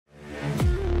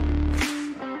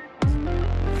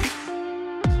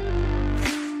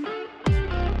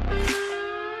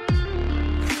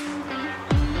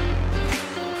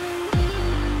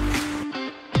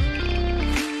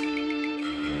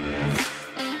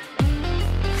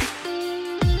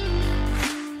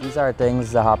these are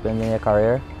things that happen in your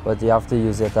career, but you have to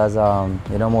use it as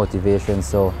you know, motivation.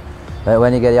 So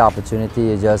when you get the opportunity,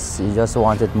 you just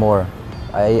want it more.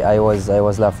 I was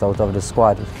left out of the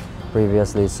squad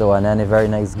previously, so and then the very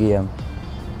next game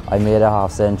I made a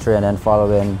half century, and then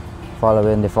following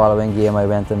the following game I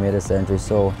went and made a century.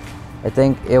 So I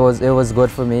think it was good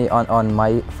for me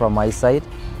from my side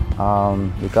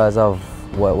because of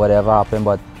whatever happened.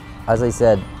 But as I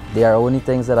said, there are only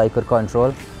things that I could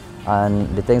control, and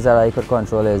the things that I could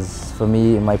control is, for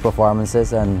me, my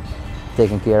performances and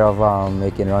taking care of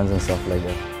making runs and stuff like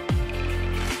that.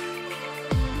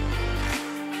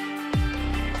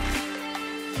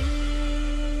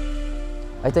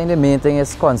 I think the main thing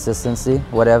is consistency.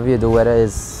 Whatever you do, whether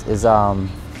it's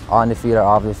on the field or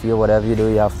off the field, whatever you do,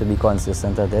 you have to be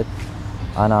consistent at it.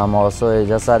 And also you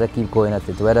just have to keep going at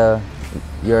it. Whether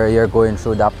you're going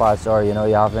through that patch or, you know,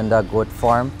 you're having that good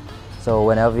form. So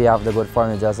whenever you have the good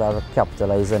form, you just have to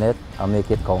capitalize on it and make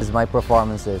it count. It's my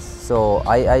performances. So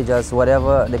I just,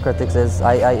 whatever the critics is,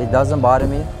 it doesn't bother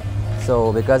me.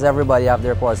 So because everybody have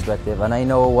their perspective, and I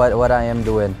know what I am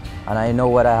doing, and I know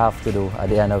what I have to do at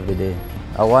the end of the day.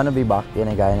 I want to be back in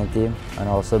a Guyana team and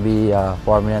also be a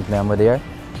permanent member there.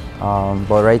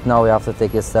 But right now we have to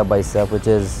take it step by step, which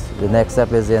is, the next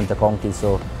step is the intercounty.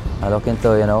 So I'm looking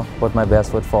to, you know, put my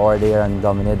best foot forward there and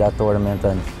dominate that tournament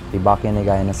and be back in the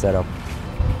Guyana setup.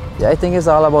 Yeah, I think it's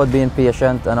all about being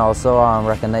patient and also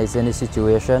recognizing the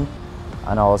situation,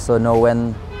 and also know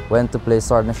when to play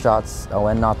certain shots and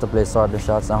when not to play certain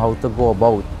shots, and how to go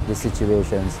about the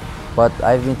situations. But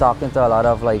I've been talking to a lot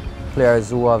of players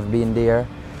who have been there,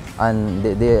 and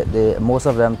most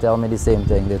of them tell me the same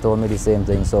thing. They told me the same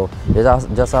thing. So you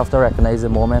just have to recognize the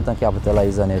moment and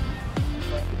capitalize on it.